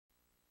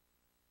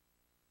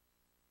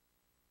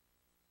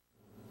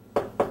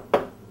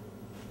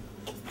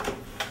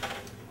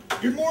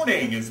Good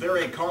morning. Is there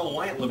a Carl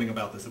Wyant living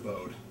about this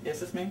abode?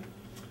 Yes, it's me.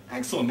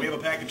 Excellent. We have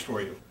a package for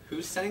you.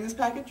 Who's sending this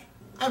package?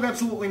 I have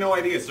absolutely no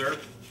idea, sir.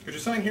 Could you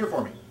sign here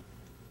for me?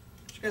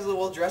 You guys a little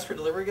well dressed for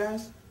delivery,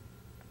 guys?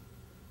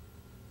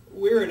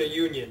 We're in a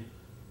union.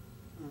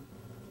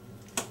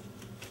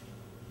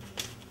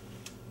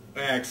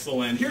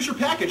 Excellent. Here's your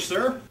package,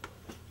 sir.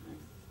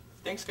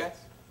 Thanks, guys.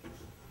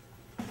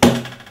 Do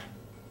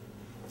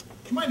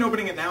you mind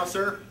opening it now,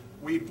 sir?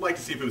 We'd like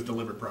to see if it was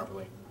delivered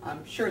properly.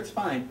 I'm sure it's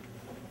fine.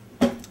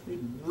 We'd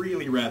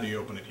really rather you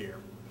open it here.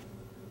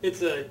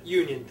 It's a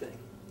union thing.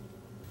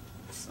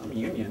 Some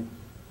union.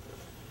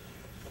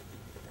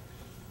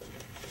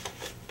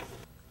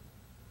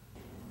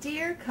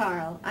 Dear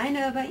Carl, I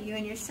know about you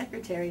and your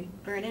secretary.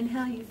 Burn in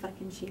hell, you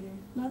fucking cheater.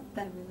 Love,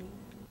 Beverly.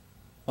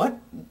 What?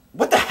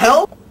 What the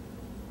hell?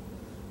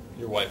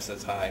 Your wife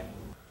says hi.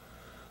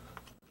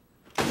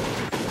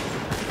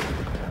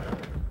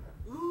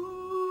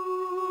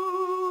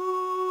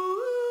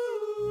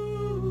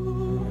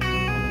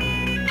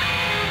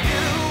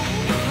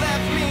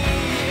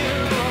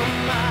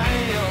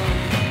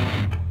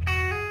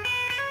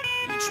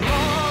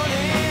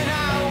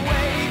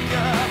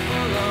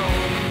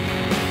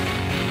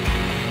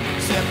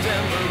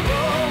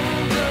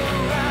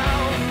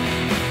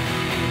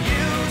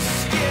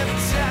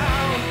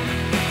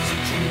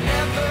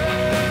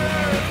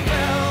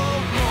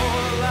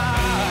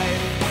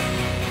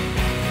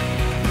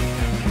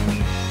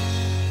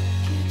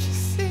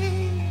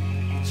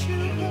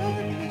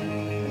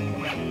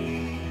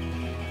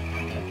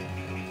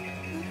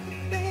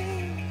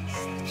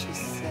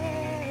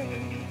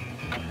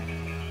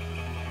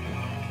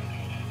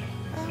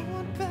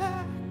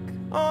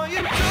 Oh, you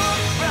took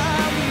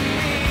from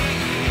me,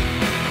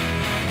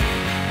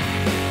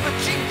 but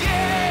you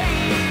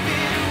gave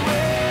it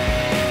away.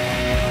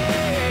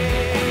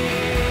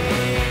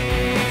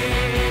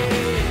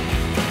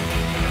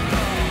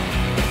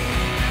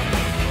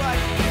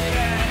 Like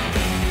that.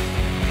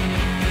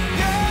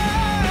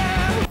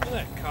 Yeah.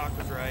 That cock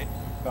was right.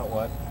 About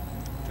what?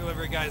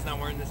 Delivery guy's not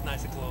wearing this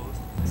nice of clothes.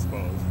 I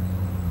suppose.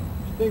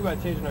 Think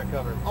about changing our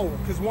cover. Oh,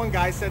 because one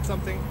guy said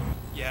something?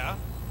 Yeah?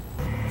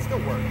 Still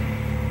work.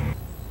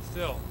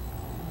 Still.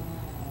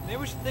 Maybe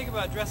we should think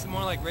about dressing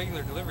more like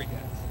regular delivery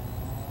guys.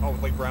 Oh,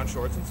 with like brown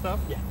shorts and stuff?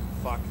 Yeah.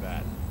 Fuck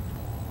that.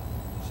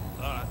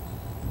 Thought.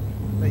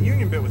 That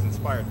union bit was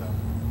inspired though.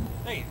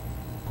 Hey,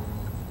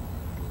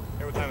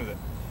 Hey, what time is it?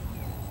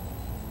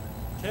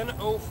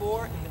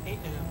 10:04 in the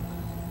a.m.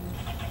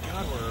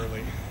 God, we're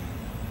early.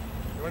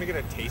 You want to get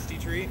a tasty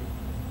treat?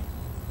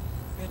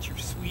 Bet your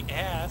sweet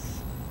ass.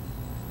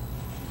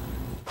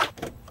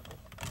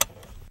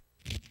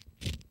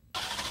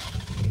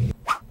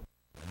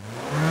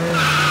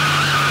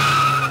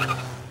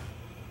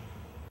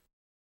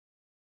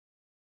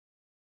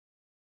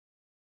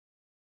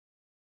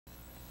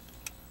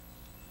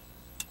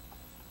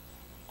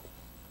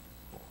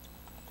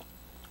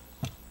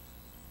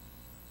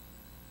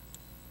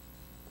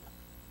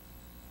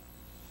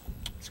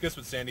 It's just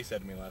what Sandy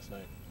said to me last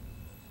night.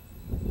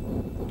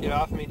 Get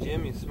off me,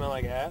 Jim. You smell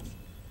like ass.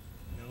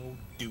 No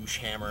douche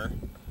hammer.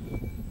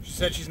 She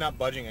said she's not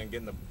budging on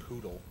getting the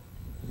poodle.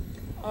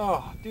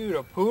 Oh, dude,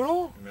 a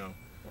poodle? No.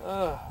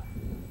 Ugh.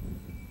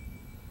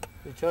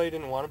 Did you tell you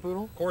didn't want a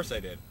poodle? Of course I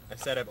did. I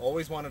said I've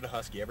always wanted a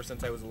husky ever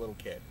since I was a little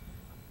kid.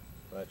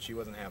 But she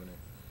wasn't having it.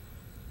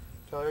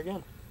 Tell her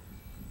again.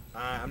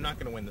 I'm not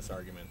going to win this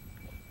argument.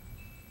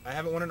 I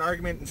haven't won an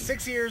argument in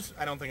 6 years.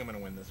 I don't think I'm going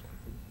to win this one.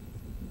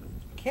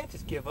 You can't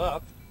just give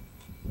up.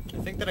 I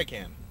think that I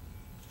can.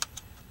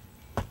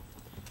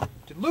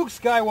 Did Luke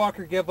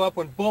Skywalker give up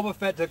when Boba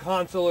Fett took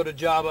Han Solo to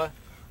Jabba?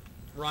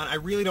 Ron, I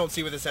really don't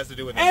see what this has to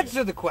do with anything.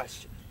 Answer the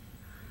question.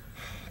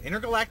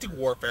 Intergalactic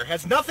warfare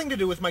has nothing to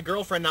do with my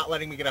girlfriend not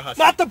letting me get a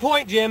husky. Not the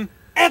point, Jim.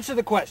 Answer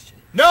the question.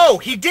 No,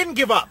 he didn't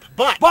give up,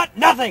 but... But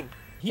nothing!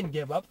 He didn't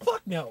give up.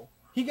 Fuck no.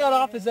 He got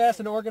off his ass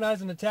and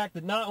organized an attack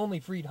that not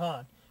only freed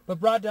Han, but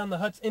brought down the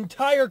Hutt's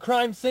entire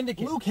crime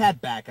syndicate. Luke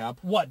had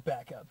backup. What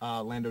backup?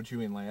 Lando,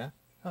 Chewie, and Leia.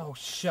 Oh,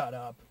 shut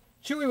up.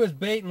 Chewie was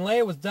bait and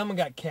Leia was dumb and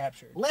got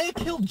captured. Leia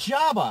killed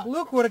Jabba.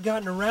 Luke would have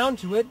gotten around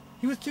to it.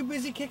 He was too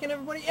busy kicking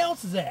everybody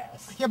else's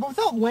ass. Yeah, but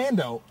without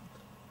Lando...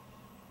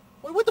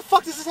 Wait, what the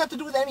fuck does this have to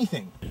do with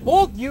anything?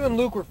 Both you and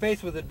Luke were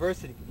faced with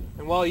adversity.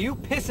 And while you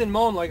piss and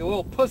moan like a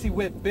little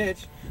pussy-whipped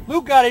bitch,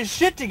 Luke got his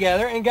shit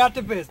together and got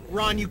to business.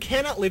 Ron, you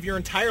cannot live your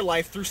entire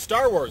life through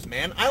Star Wars,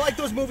 man. I like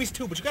those movies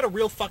too, but you got a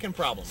real fucking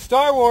problem.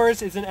 Star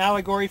Wars is an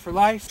allegory for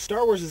life.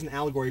 Star Wars is an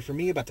allegory for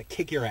me about to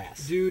kick your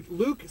ass. Dude,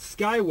 Luke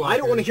Skywalker... I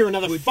don't want to hear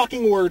another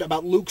fucking word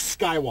about Luke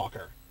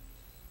Skywalker.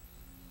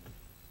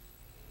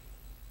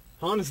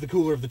 Han is the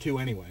cooler of the two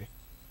anyway.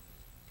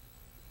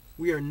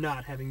 We are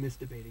not having this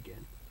debate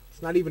again.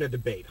 It's not even a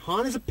debate.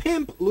 Han is a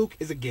pimp, Luke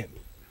is a gimp.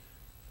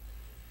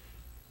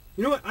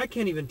 You know what? I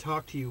can't even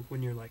talk to you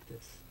when you're like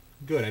this.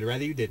 Good, I'd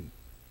rather you didn't.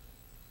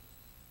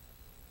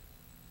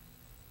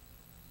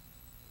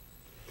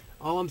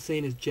 All I'm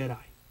saying is Jedi.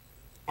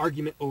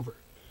 Argument over.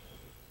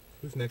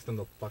 Who's next on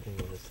the fucking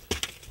list?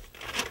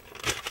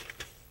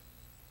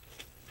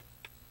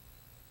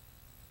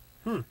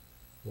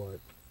 What?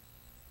 It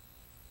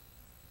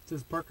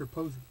says Parker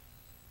Posey.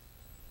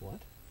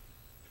 What?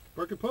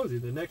 Parker Posey.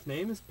 The next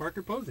name is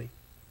Parker Posey.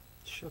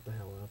 Shut the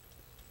hell up.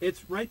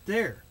 It's right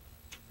there.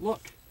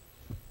 Look.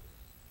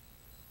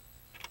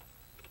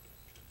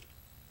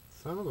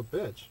 Son of a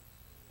bitch.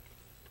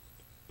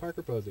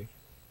 Parker Posey.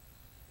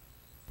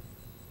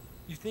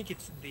 You think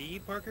it's the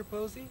Parker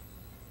Posey?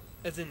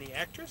 As in the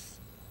actress?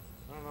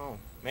 I don't know.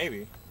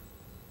 Maybe.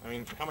 I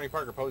mean, how many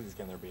Parker Posies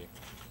can there be?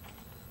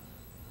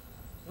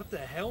 What the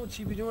hell would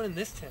she be doing in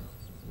this town?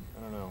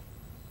 I don't know.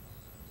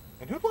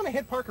 And who'd want to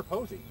hit Parker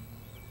Posey?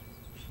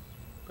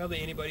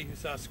 Probably anybody who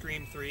saw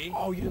Scream 3.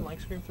 Oh, you didn't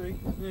like Scream 3?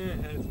 It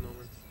had its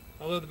moments.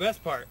 Although the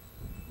best part,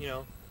 you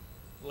know,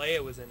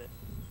 Leia was in it.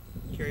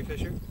 Carrie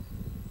Fisher.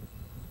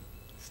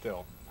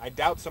 Still. I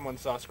doubt someone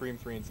saw Scream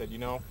 3 and said, you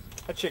know,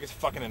 that chick is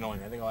fucking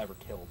annoying. I think I'll have her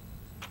killed.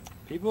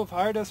 People have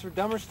hired us for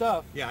dumber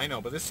stuff. Yeah, I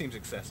know, but this seems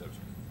excessive.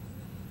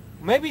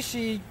 Maybe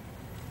she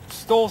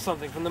stole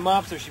something from the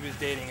mobster she was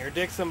dating or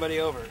dicked somebody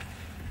over.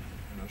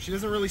 You know, she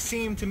doesn't really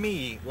seem to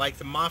me like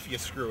the mafia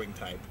screwing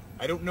type.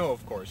 I don't know,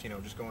 of course, you know,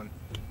 just going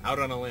out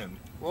on a limb.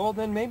 Well,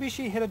 then maybe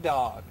she hit a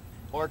dog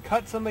or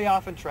cut somebody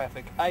off in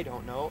traffic. I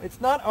don't know.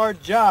 It's not our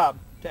job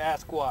to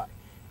ask why.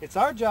 It's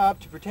our job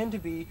to pretend to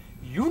be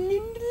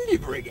union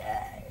delivery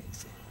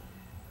guys.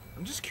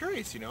 I'm just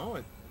curious, you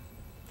know.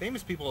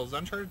 Famous people is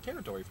uncharted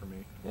territory for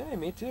me. Yeah,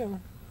 me too.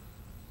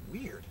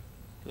 Weird.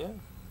 Yeah.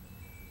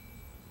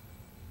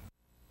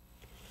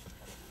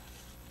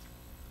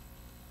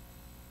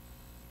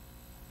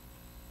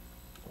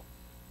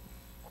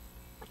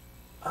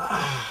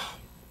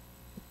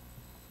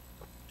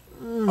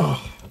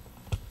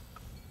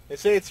 They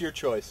say it's your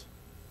choice.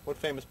 What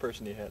famous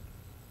person do you hit?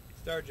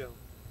 Star Jones.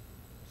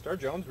 Star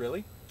Jones,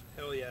 really?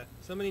 Hell yeah.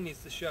 Somebody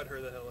needs to shut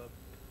her the hell up.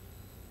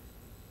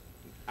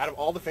 Out of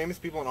all the famous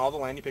people in all the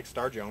land, you pick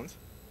Star Jones?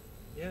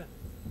 Yeah.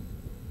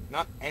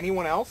 Not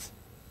anyone else?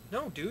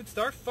 No, dude.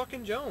 Star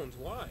fucking Jones.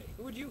 Why?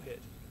 Who would you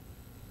hit?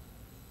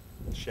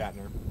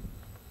 Shatner.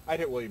 I'd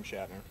hit William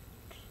Shatner.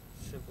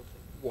 Simpleton.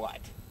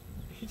 What?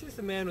 You're just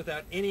a man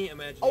without any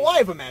imagination. Oh, I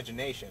have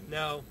imagination.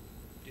 No,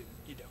 dude,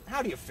 you don't.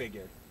 How do you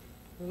figure?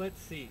 Well, let's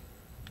see.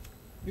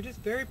 You're just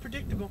very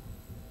predictable.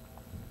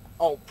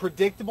 Oh,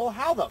 predictable?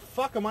 How the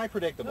fuck am I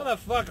predictable? How the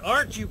fuck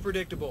aren't you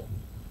predictable?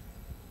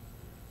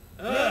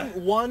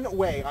 In one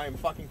way, I am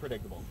fucking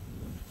predictable.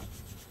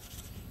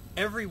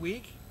 Every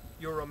week,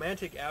 your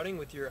romantic outing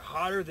with your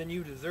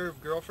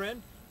hotter-than-you-deserve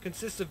girlfriend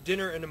consists of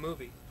dinner and a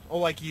movie. Oh,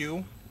 like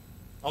you?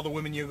 All the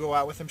women you go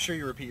out with, I'm sure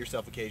you repeat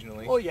yourself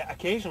occasionally. Well, yeah,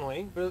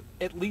 occasionally, but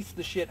at least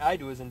the shit I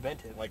do is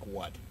inventive. Like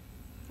what?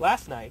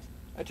 Last night,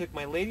 I took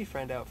my lady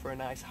friend out for a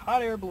nice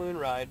hot air balloon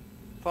ride,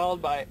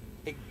 followed by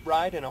a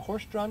ride in a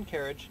horse-drawn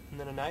carriage, and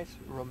then a nice,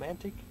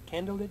 romantic,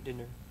 candlelit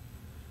dinner.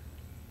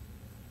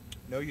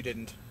 No, you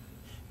didn't.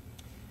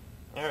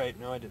 Alright,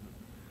 no I didn't.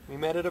 We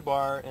met at a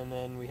bar, and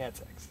then we had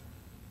sex.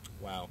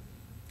 Wow.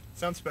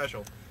 Sounds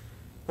special.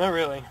 Not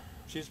really.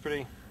 She's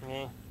pretty,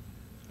 eh.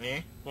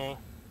 Eh? Eh.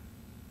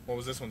 What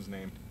was this one's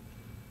name?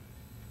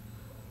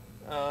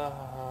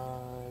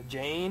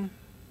 Jane?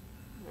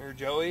 Or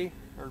Joey?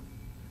 Or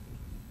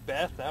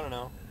Beth? I don't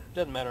know.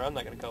 Doesn't matter, I'm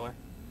not gonna call her.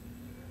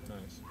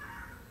 Nice.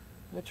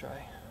 I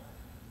try.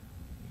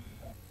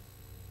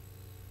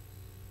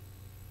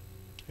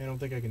 I don't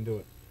think I can do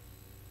it.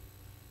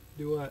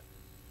 Do what?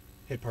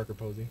 Hit Parker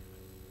Posey.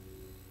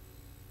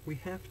 We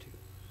have to.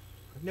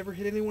 I've never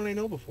hit anyone I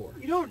know before.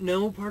 You don't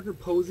know Parker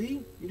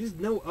Posey. You just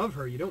know of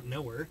her. You don't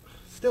know her.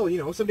 Still, you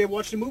know, someday I've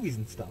watched the movies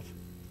and stuff.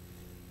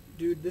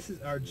 Dude, this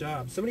is our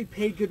job. Somebody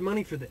paid good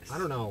money for this. I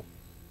don't know.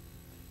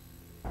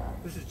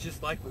 This is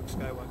just like Luke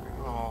Skywalker.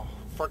 Oh,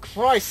 for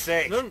Christ's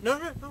sake. No,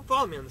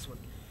 follow me on this one.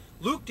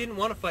 Luke didn't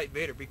want to fight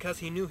Vader because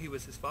he knew he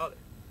was his father.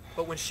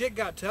 But when shit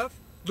got tough,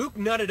 Luke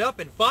nutted up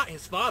and fought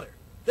his father.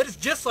 That is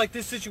just like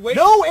this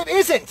situation. No, it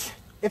isn't!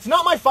 It's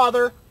not my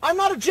father, I'm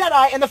not a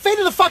Jedi, and the fate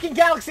of the fucking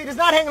galaxy does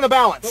not hang in the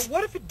balance! But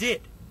what if it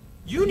did?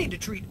 You need to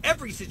treat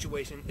every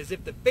situation as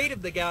if the fate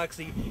of the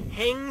galaxy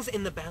hangs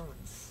in the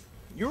balance.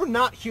 You're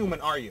not human,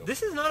 are you?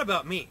 This is not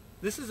about me.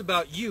 This is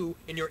about you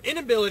and your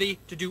inability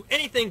to do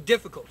anything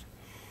difficult.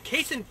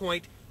 Case in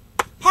point,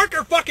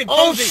 Parker fucking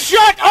Posey! Oh,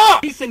 shut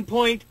up! Case in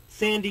point,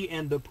 Sandy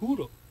and the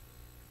poodle.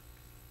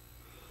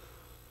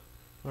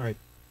 Alright.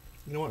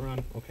 You know what,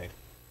 Ron? Okay.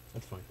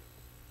 That's fine.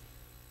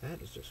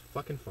 That is just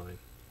fucking fine.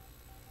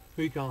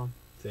 Who you calling?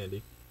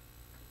 Sandy.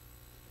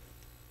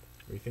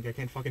 Or you think I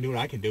can't fucking do it?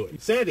 I can do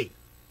it. Sandy!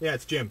 Yeah,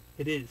 it's Jim.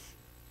 It is.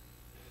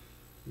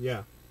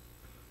 Yeah.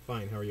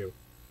 Fine, how are you?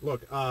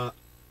 Look,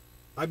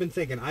 I've been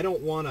thinking, I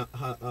don't want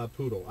a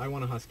poodle. I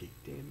want a husky.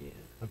 Damn yeah.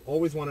 I've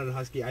always wanted a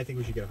husky. I think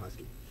we should get a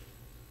husky.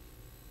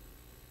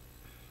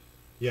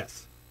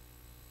 Yes.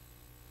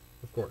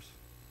 Of course.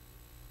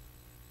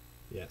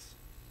 Yes.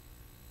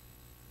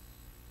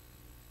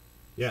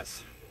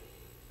 Yes.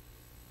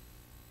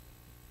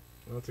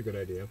 Well, that's a good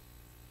idea.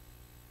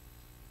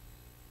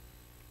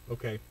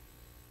 Okay.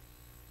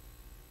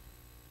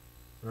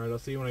 Alright, I'll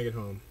see you when I get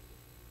home.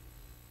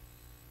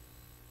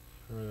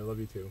 Alright, I love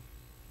you too.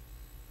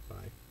 Bye.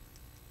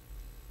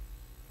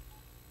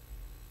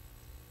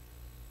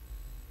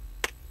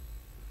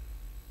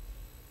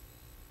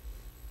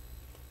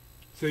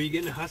 So you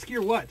getting a husky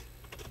or what?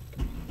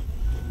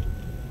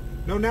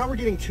 No, now we're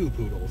getting 2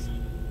 poodles.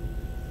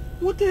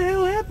 What the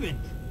hell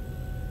happened?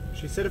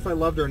 She said if I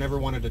loved her and never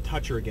wanted to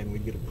touch her again,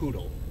 we'd get a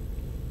poodle.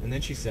 And then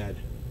she said,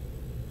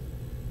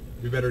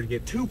 we better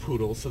get 2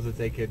 poodles so that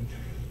they could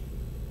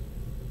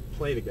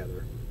play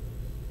together.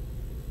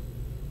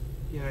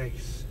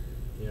 Yikes.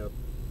 Yep.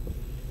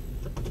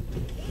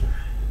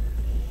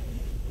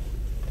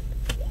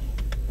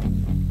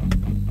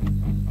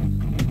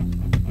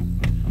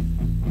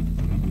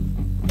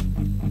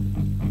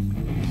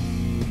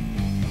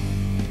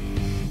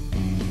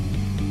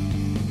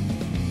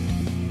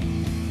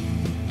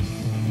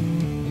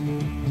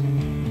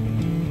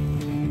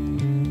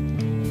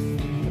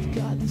 I've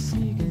got the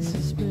sneaking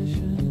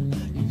suspicion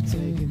you've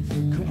taken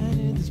for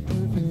granted this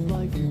perfect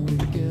life you've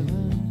been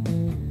given.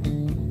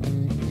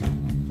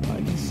 I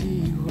can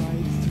see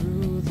right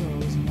through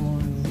those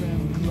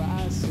horn-rimmed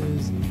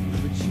glasses,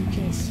 but you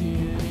can't see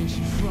an inch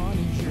in front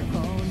of your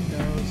own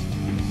nose.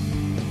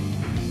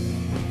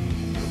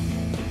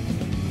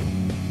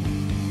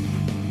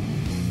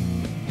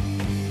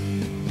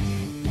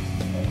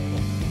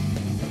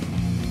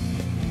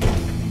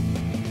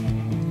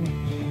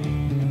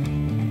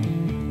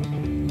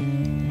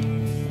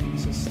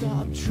 So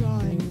stop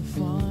trying to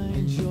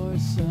find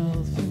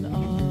yourself in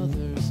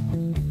others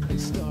and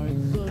start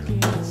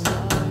looking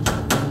inside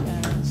the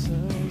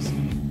answers.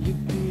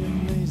 You'd be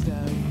amazed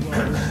at what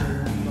you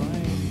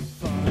might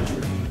find.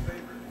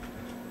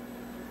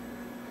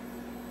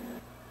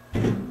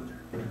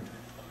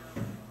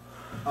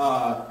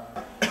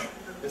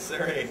 Is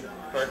there a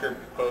Parker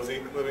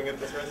Posey living at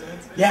this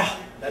residence? Yeah,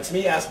 that's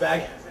me,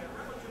 assbag.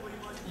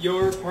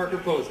 You're Parker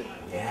Posey.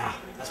 Yeah,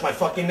 that's my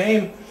fucking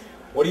name.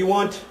 What do you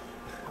want?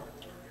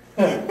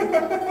 I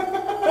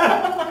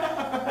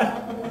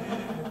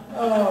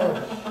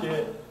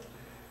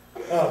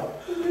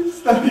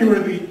just thought you were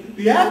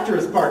the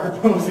actress Parker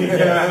Posey.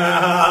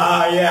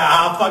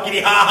 Yeah,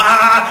 fucking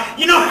ha.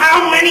 You know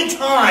how many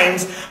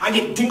times I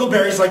get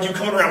dingleberries like you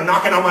coming around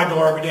knocking on my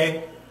door every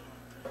day?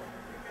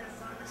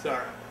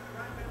 Sorry.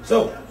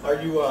 So, are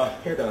you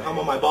here to hum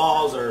on my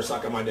balls or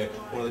suck on my dick?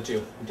 One of the two.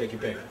 You take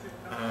your pick.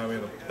 We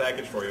have a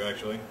package for you,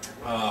 actually.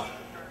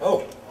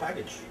 Oh,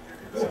 package.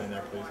 Cool. Sign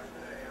there, please.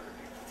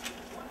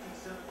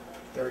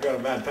 Never got a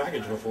bad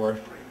package before.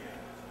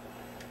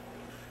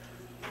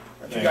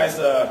 Aren't you guys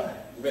a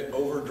bit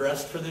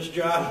overdressed for this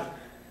job?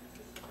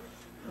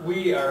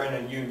 We are in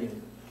a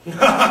union.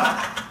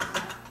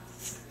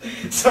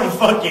 Some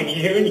fucking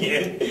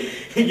union.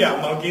 You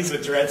got monkeys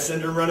with Tourette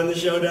syndrome running the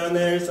show down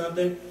there or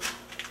something?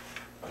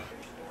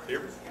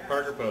 You're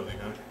Parker Posey,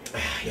 huh?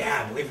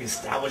 Yeah, I believe we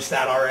established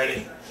that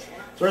already.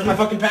 So where's my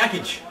fucking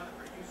package?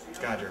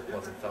 God, you're a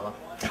pleasant fella.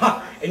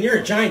 Ha! And you're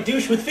a giant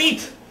douche with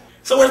feet.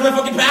 So where's my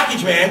fucking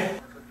package,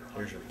 man?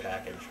 Here's your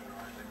package.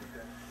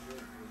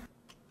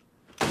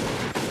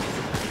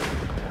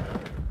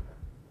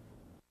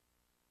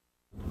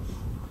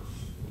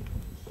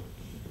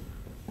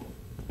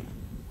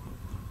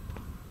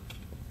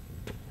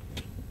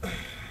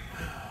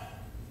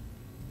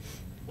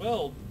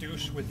 Well,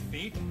 douche with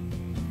feet.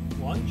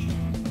 Lunch?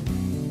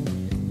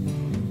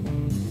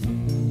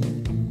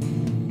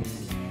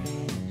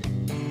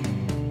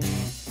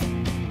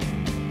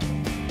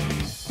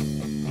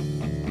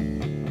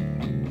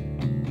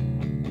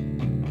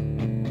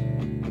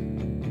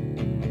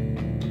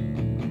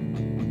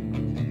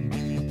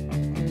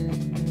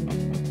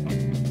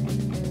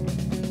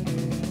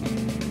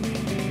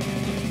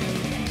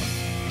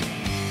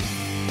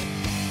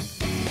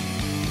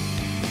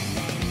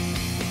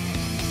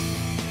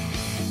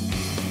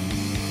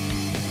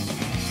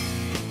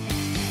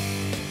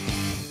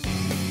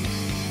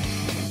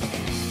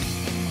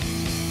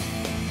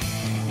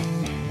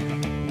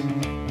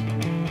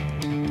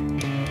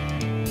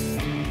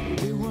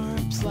 We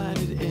weren't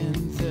planted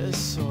in this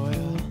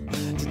soil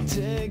to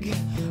dig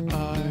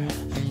our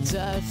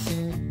death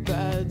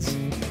beds.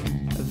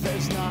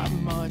 There's not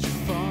much